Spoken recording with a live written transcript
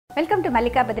Welcome to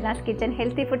Mallika Badrinath kitchen,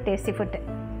 healthy food, tasty food.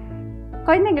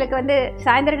 குழந்தைங்களுக்கு வந்து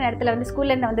சாயந்தர நேரத்தில் வந்து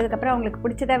ஸ்கூல்லேருந்து வந்ததுக்கப்புறம் அவங்களுக்கு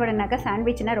பிடிச்சதா விடனாக்கா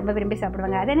சாண்ட்விச்னா ரொம்ப விரும்பி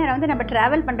சாப்பிடுவாங்க. அதே நேரம் வந்து நம்ம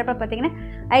ட்ராவல் பண்ணுறப்ப பார்த்திங்கன்னா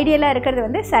ஐடியலாக இருக்கிறது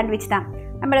வந்து சாண்ட்விச் தான்.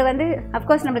 நம்மளுக்கு வந்து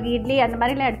அஃப்கோர்ஸ் நம்மளுக்கு இட்லி அந்த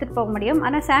மாதிரிலாம் எடுத்துகிட்டு போக முடியும்.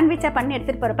 ஆனால் சாண்ட்விச்சாக பண்ணி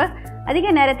எடுத்துகிட்டு போகிறப்ப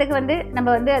அதிக நேரத்துக்கு வந்து நம்ம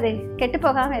வந்து அது கெட்டு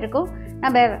போகாமல் இருக்கும்.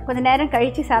 நம்ம கொஞ்சம் நேரம்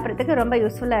கழித்து சாப்பிட்றதுக்கு ரொம்ப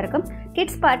யூஸ்ஃபுல்லாக இருக்கும்.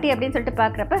 கிட்ஸ் பார்ட்டி அப்படின்னு சொல்லிட்டு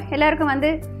பார்க்குறப்ப எல்லாருக்கும்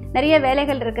வந்து நிறைய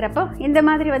வேலைகள் இருக்கிறப்போ இந்த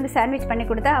மாதிரி வந்து சாண்ட்விச் பண்ணி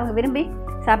கொடுத்தா அவங்க விரும்பி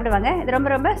சாப்பிடுவாங்க. இது ரொம்ப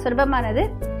ரொம்ப சுலபமானது.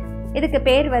 இதுக்கு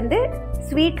பேர் வந்து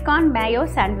ஸ்வீட் கார்ன் மேயோ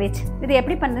சாண்ட்விச். இது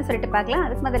எப்படி பண்ணுன்னு சொல்லிட்டு பார்க்கலாம்.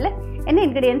 அதுக்கு முதல்ல என்ன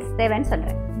இன்க்ரீடியன்ஸ் தேவைன்னு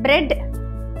சொல்கிறேன். Bread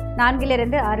 4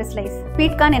 to 6 slice.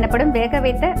 Sweet corn எனப்படும் வேக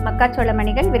வைத்த மக்காச்சோள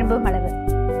மணிகள் விரும்பும் அளவு.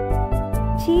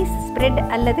 சீஸ் ஸ்ப்ரெட்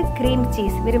அல்லது க்ரீம்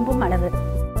சீஸ் விரும்பும் அளவு.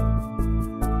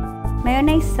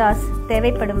 மயோனைஸ் சாஸ்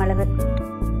தேவைப்படும் அளவு.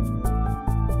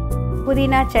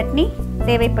 புதினா சட்னி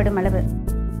தேவைப்படும் அளவு.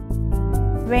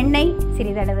 வெண்ணெய்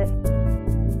சிறிதளவு.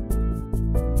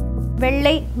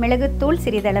 வெள்ளை மிளகுத்தூள்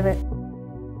சிறிதளவு.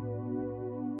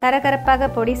 கரகரப்பாக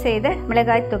பொடி செய்த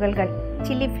மிளகாய் துகள்கள்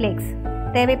சில்லி ஃப்ளேக்ஸ்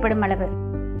தேவைப்படும் அளவு.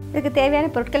 இதுக்கு தேவையான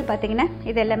பொருட்கள் பார்த்திங்கன்னா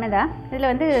இது எல்லாமே தான். இதில்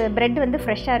வந்து ப்ரெட் வந்து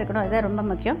ஃப்ரெஷ்ஷாக இருக்கணும், அதுதான் ரொம்ப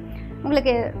முக்கியம்.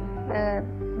 உங்களுக்கு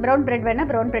ப்ரௌன் ப்ரெட்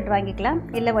வேணால் ப்ரௌன் ப்ரெட் வாங்கிக்கலாம்,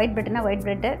 இல்லை white ப்ரெட்னா white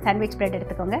bread sandwich bread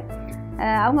எடுத்துக்கோங்க.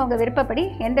 அவங்கவுங்க விருப்பப்படி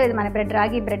எந்த விதமான ப்ரெட்,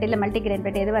 ராகி ப்ரெட் இல்லை மல்டிகிரெயின்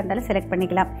ப்ரெட் எதுவாக இருந்தாலும் செலக்ட்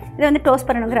பண்ணிக்கலாம். இதை வந்து டோஸ்ட்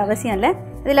பண்ணணுங்கிற அவசியம் இல்லை.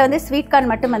 இதில் வந்து ஸ்வீட் கார்ன்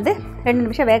மட்டும் வந்து 2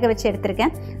 நிமிஷம் வேக வச்சு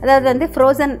எடுத்திருக்கேன். அதாவது வந்து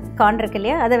ஃப்ரோசன் கார்ன் இருக்கு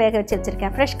இல்லையா, அதை வேக வச்சு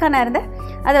வச்சுருக்கேன். ஃப்ரெஷ் கார்னாக இருந்தால்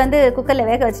அதை வந்து குக்கரில்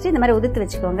வேக வச்சுட்டு இந்த மாதிரி உதுத்து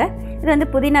வச்சுக்கோங்க. இது வந்து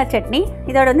புதினா சட்னி.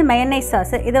 இதோட வந்து மயோனைஸ்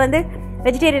சாஸ். இது வந்து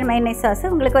வெஜிடேரியன் மயோனைஸ் சாஸ்.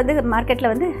 உங்களுக்கு வந்து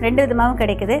மார்க்கெட்டில் வந்து 2 விதமாகவும்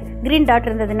கிடைக்குது. க்ரீன் டாட்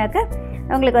இருந்ததுனாக்கா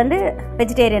உங்களுக்கு வந்து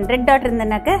வெஜிடேரியன், ரெட் டாட்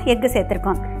இருந்ததுனாக்கா எக்கு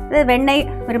சேர்த்துருக்கோம். இது வெண்ணெய்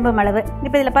விரும்பும் அளவு.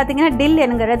 இப்போ இதில் பார்த்தீங்கன்னா டில்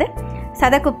என்கிறது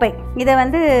சதக்குப்பை. இதை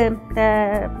வந்து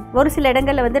ஒரு சில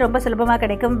இடங்களில் வந்து ரொம்ப சுலபமாக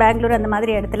கிடைக்கும். பெங்களூர் அந்த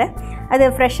மாதிரி இடத்துல அது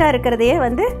ஃப்ரெஷ்ஷாக இருக்கிறதையே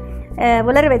வந்து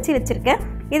உலர வச்சு வச்சுருக்கேன்.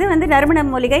 இது வந்து நறுமண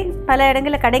மூலிகை. பல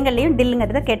இடங்களில் கடைகள்லையும்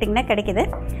டில்லுங்கிறத கேட்டிங்கன்னா கிடைக்கிது.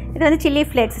 இது வந்து சில்லி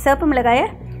ஃப்ளேக்ஸ். சிவப்பு மிளகாயை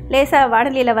லேசாக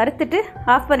வாடலியில் வறுத்துட்டு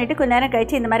ஆஃப் பண்ணிவிட்டு கொஞ்சம் நேரம்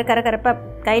கழித்து இந்த மாதிரி கரகரப்பாக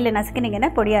கையில்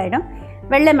நசுக்கினீங்கன்னா பொடியாயிடும்.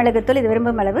 வெள்ளை மிளகுத்தூள் இது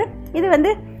விரும்பும் அளவு. இது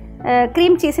வந்து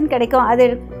க்ரீம் சீஸுன்னு கிடைக்கும், அது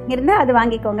இருந்தால் அது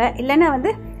வாங்கிக்கோங்க. இல்லைன்னா வந்து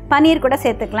பன்னீர் கூட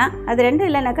சேர்த்துக்கலாம். அது ரெண்டும்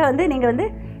இல்லைனாக்கா வந்து நீங்கள் வந்து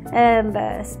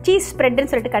சீஸ்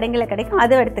ஸ்ப்ரெட்டுன்னு சொல்லிட்டு கடைகளில் கிடைக்கும்,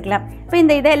 அதுவும் எடுத்துக்கலாம். இப்போ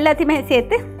இதை எல்லாத்தையுமே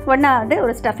சேர்த்து ஒன்றா வந்து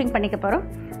ஒரு ஸ்டஃபிங் பண்ணிக்க போகிறோம்.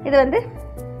 இது வந்து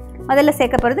முதல்ல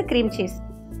சேர்க்க போகிறது க்ரீம் சீஸ்.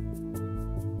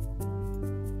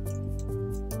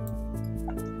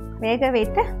 வேக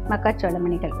வைத்த மக்காச்சோள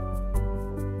மணிகள்.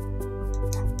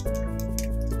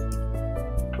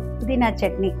 புதினா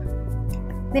சட்னி.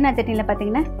 புதினா சட்னியில்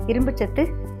பார்த்தீங்கன்னா இரும்பு சத்து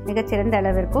மிகச்சிறந்த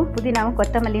அளவு இருக்கும். புதினாவும்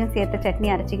கொத்தமல்லியும் சேர்த்து சட்னி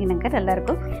அரைச்சிக்கினாங்க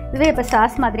நல்லாயிருக்கும். இதுவே இப்போ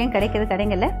சாஸ் மாதிரியும் கிடைக்கிது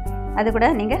கடைகளில், அது கூட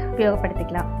நீங்கள்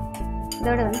உபயோகப்படுத்திக்கலாம்.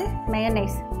 இதோட வந்து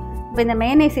மயோனைஸ். இப்போ இந்த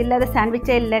மயோனைஸ் இல்லாத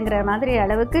சாண்ட்விச்சே இல்லைங்கிற மாதிரி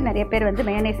அளவுக்கு நிறைய பேர் வந்து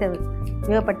மயோனைஸை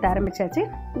உபயோகப்படுத்த ஆரம்பித்தாச்சு.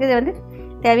 இது வந்து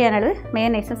தேவையான அளவு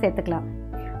மயோனைஸும் சேர்த்துக்கலாம்.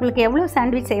 உங்களுக்கு எவ்வளோ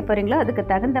சாண்ட்விச் செய்ய போகிறீங்களோ அதுக்கு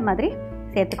தகுந்த மாதிரி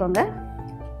சேர்த்துக்கோங்க.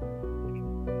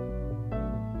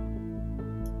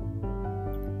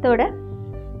 இதோட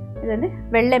இது வந்து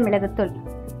வெள்ளை மிளகுத்தூள்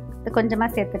இது கொஞ்சமாக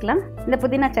சேர்த்துக்கலாம். இந்த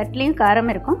புதினா சட்னியும் காரம்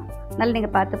இருக்கும், நல்லா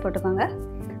நீங்கள் பார்த்து போட்டுக்கோங்க.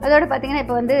 அதோடு பார்த்திங்கன்னா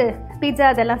இப்போ வந்து பீட்சா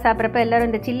அதெல்லாம் சாப்பிட்றப்ப எல்லோரும்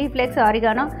இந்த சில்லி ஃப்ளேக்ஸ்,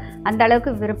 ஆரிகானோ அந்த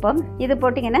அளவுக்கு விருப்பம். இது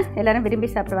போட்டிங்கன்னா எல்லோரும் விரும்பி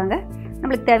சாப்பிடுவாங்க.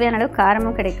 நம்மளுக்கு தேவையான அளவு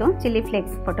காரமும் கிடைக்கும். சில்லி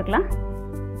ஃப்ளேக்ஸ் போட்டுக்கலாம்.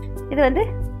 இது வந்து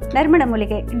நறுமண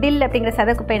மூலிகை டில் அப்படிங்கிற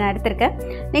சதக்குப்பை நான் எடுத்திருக்கேன்.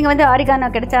 நீங்கள் வந்து ஆரிகானோ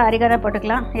கிடைச்சா ஆரிகானோ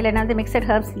போட்டுக்கலாம், இல்லைன்னா வந்து மிக்சட்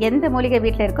ஹர்ப்ஸ் எந்த மூலிகை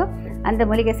வீட்டில் இருக்கோ அந்த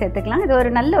மூலிகை சேர்த்துக்கலாம். இது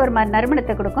ஒரு நல்ல ஒரு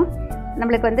நறுமணத்தை கொடுக்கும்.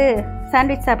 நம்மளுக்கு வந்து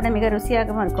சாண்ட்விச் சாப்பிட மிக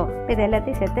ருசியாகவும் இருக்கும். இது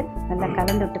எல்லாத்தையும் சேர்த்து நல்லா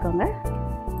கலந்து விட்டுக்கோங்க.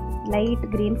 லைட்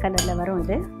க்ரீன் கலரில் வரும்.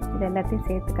 இது எல்லாத்தையும்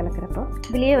சேர்த்து கலக்கிறப்போ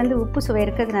இதுலேயே வந்து உப்பு சுவை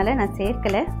இருக்கிறதுனால நான்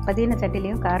சேர்க்கலை. புதினா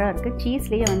சட்டிலையும் காரம் இருக்குது,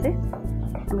 சீஸ்லேயும் வந்து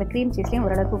நம்ம க்ரீம் சீஸ்லேயும்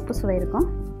ஓரளவுக்கு உப்பு சுவை இருக்கும்.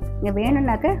 இங்கே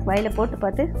வேணும்னாக்க வாயில் போட்டு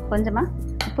பார்த்து கொஞ்சமாக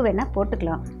உப்பு வேணால்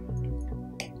போட்டுக்கலாம்.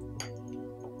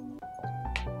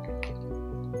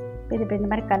 இது இப்போ இந்த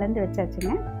மாதிரி கலந்து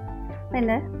வச்சாச்சுங்க.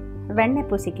 இந்த வெண்ணெய்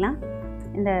பூசிக்கலாம்.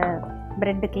 இந்த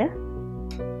ப்ரெட்டுக்குள்ள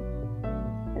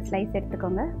ஸ்லைஸ்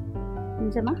எடுத்துக்கோங்க.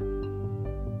 கொஞ்சமாக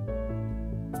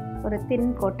ஒரு தின்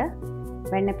கோட்டை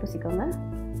வெண்ணெய் பூசிக்கோங்க.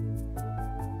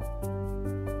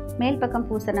 மேல் பக்கம்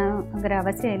பூசணுங்கிற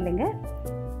அவசியம் இல்லைங்க.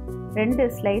 2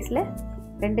 ஸ்லைஸில்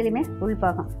 2லையுமே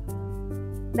உள்பாகம்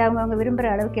இந்த அவங்க விரும்புகிற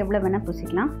அளவுக்கு எவ்வளோ வேணால்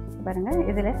பூசிக்கலாம். பாருங்கள்,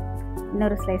 இதில்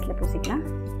இன்னொரு ஸ்லைஸில் பூசிக்கலாம்.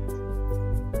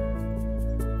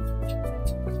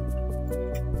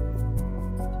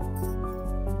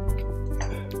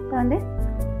 இப்போ வந்து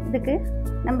இதுக்கு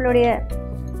நம்மளுடைய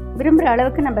விரும்புகிற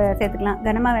அளவுக்கு நம்ம சேர்த்துக்கலாம்.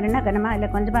 கனமாக வேணும்னா கனமாக, இல்லை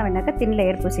கொஞ்சமாக வேணாக்கா தின்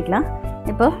லேயர் பூசிக்கலாம்.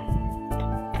 இப்போது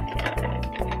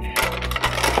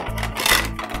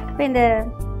இப்போ இந்த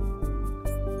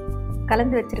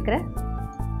கலந்து வச்சுருக்கிற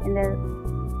இந்த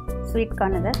ஸ்வீட்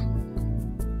கார்ன் இதை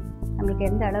நம்மளுக்கு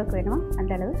எந்த அளவுக்கு வேணுமோ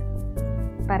அந்த அளவு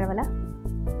பரவலாக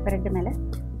ப்ரெட்டு மேலே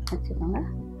வச்சுக்கோங்க.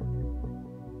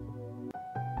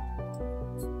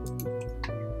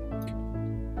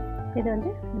 இதை வந்து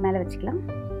மேலே வச்சுக்கலாம்.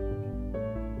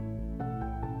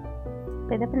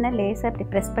 இப்போ இதை பண்ண லேசாக அப்படி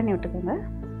ப்ரெஸ் பண்ணி விட்டுக்கோங்க.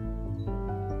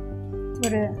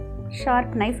 ஒரு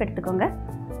ஷார்ப் நைஃப் எடுத்துக்கோங்க.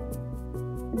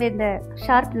 இந்த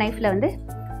ஷார்ப் நைஃப்பில் வந்து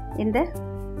இந்த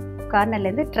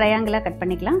கார்னர்லேருந்து ட்ரையாங்கிளாக கட்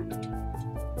பண்ணிக்கலாம்.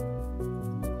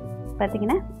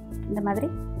 பார்த்திங்கன்னா இந்த மாதிரி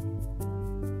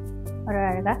ஒரு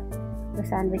அழகாக ஒரு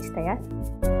சாண்ட்விச் தயார்.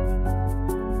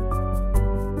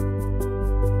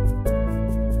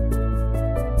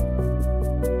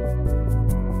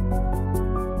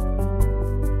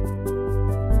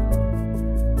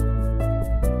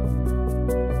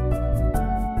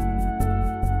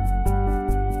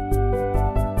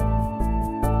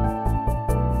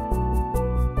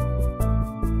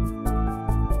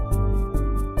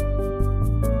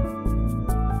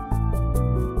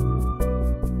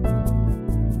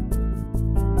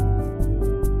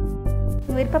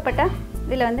 விருப்பப்பட்ட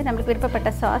இதில் வந்து நம்மளுக்கு விருப்பப்பட்ட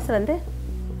சாஸ் வந்து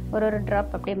ஒரு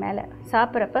ட்ராப் அப்படியே மேலே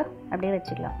சாப்பிட்றப்ப அப்படியே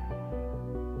வச்சுக்கலாம்.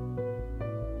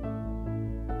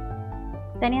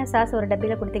 தனியாக சாஸ் ஒரு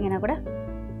டப்பியில் கொடுத்தீங்கன்னா கூட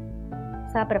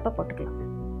சாப்பிட்றப்ப போட்டுக்கலாம்.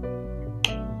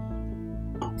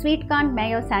 Sweet corn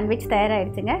Mayo sandwich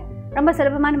தயாராகிடுச்சுங்க. ரொம்ப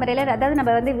சுலபமான முறையில், அதாவது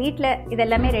நம்ம வந்து வீட்டில்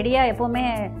இதெல்லாமே ரெடியாக எப்போவுமே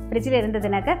ஃப்ரிட்ஜில்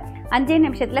இருந்ததுனாக்கா 5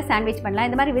 நிமிஷத்தில் சாண்ட்விச் பண்ணலாம்.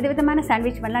 இந்த மாதிரி விதவிதமான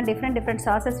சாண்ட்விச் பண்ணலாம். டிஃப்ரெண்ட்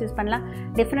சாஸஸ் யூஸ் பண்ணலாம்.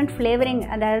 டிஃப்ரெண்ட் ஃப்ளேவரிங்,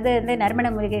 அதாவது வந்து நறுமண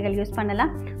மூலிகைகள் யூஸ்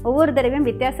பண்ணலாம். ஒவ்வொரு தடவையும்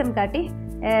வித்தியாசம் காட்டி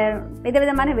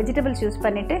விதவிதமான வெஜிடபிள்ஸ் யூஸ்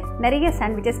பண்ணிவிட்டு நிறைய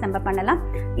சாண்ட்விச்சஸ் நம்ம பண்ணலாம்.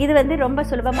 இது வந்து ரொம்ப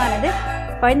சுலபமானது.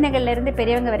 குழந்தைங்கள்லேருந்து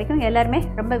பெரியவங்க வரைக்கும் எல்லாருமே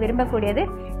ரொம்ப விரும்பக்கூடியது.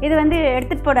 இது வந்து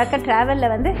எடுத்துகிட்டு போனாக்கா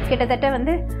ட்ராவலில் வந்து கிட்டத்தட்ட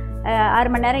வந்து 6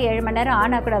 மணி நேரம் 7 மணி நேரம்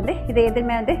ஆனால் கூட வந்து இது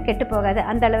எதுவுமே வந்து கெட்டு போகாது.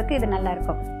 அந்த அளவுக்கு இது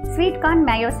நல்லாயிருக்கும். Sweet corn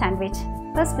Mayo sandwich.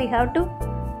 First we have to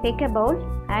take a bowl,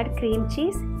 add cream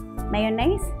cheese,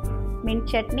 mayonnaise, mint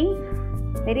chutney,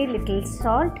 very little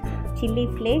salt, chilli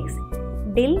flakes,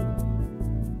 dill.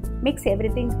 Mix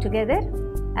everything together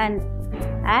and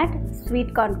add sweet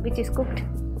corn which is cooked.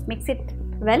 Mix it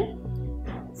well.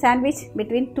 Sandwich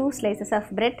between 2 slices of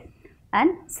bread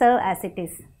and serve as it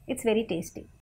is. It's very tasty.